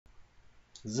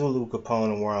Zulu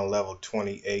Capone, and we're on level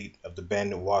 28 of the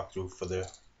Bandit walkthrough for the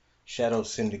Shad0w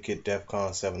Synd1cate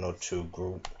DEFCON 702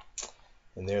 group.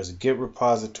 And there's a Git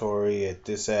repository at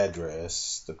this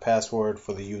address. The password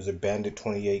for the user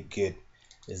Bandit28Git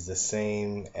is the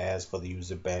same as for the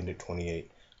user Bandit28.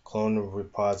 Clone the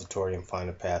repository and find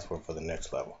a password for the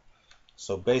next level.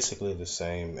 So basically the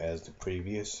same as the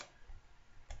previous.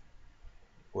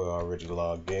 We're already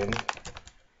logged in.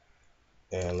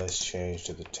 And let's change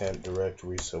to the temp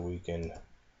directory so we can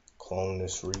clone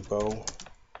this repo.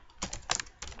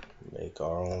 Make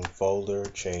our own folder,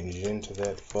 change into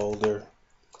that folder,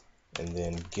 and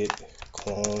then git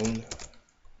clone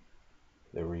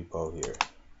the repo here.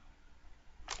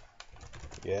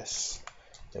 Yes.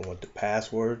 Then with the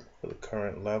password for the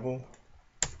current level,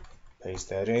 paste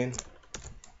that in.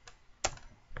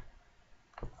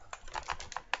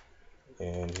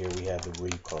 And here we have the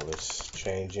repo. Let's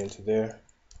change into there.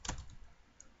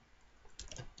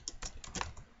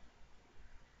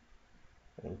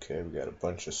 Okay, we got a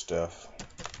bunch of stuff.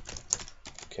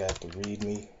 Cat the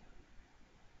readme.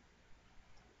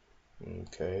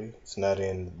 Okay, it's not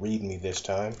in readme this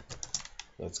time.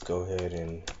 Let's go ahead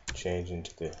and change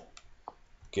into the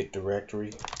Git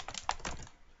directory.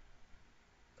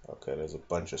 Okay, there's a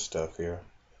bunch of stuff here.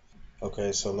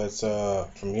 Okay, so let's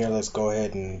from here let's go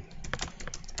ahead and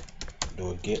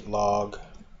do a git log,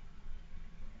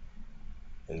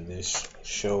 and this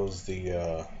shows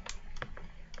the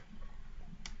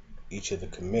each of the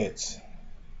commits.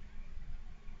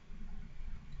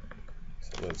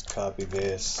 So let's copy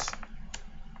this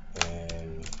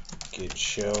and git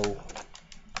show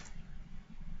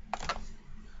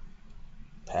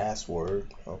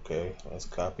password. Okay, let's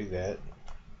copy that.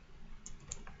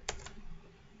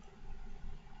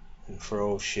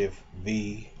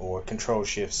 Control-Shift-V or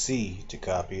Control-Shift-C to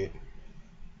copy it.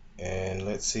 And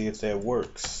let's see if that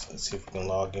works. Let's see if we can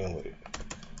log in with it.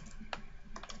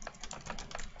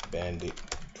 Bandit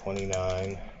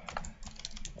 29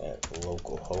 at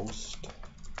localhost.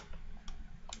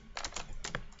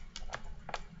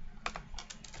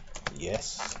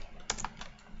 Yes.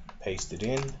 Paste it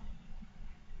in.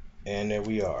 And there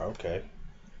we are. Okay.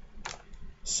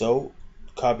 So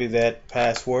copy that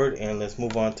password and let's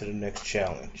move on to the next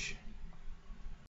challenge.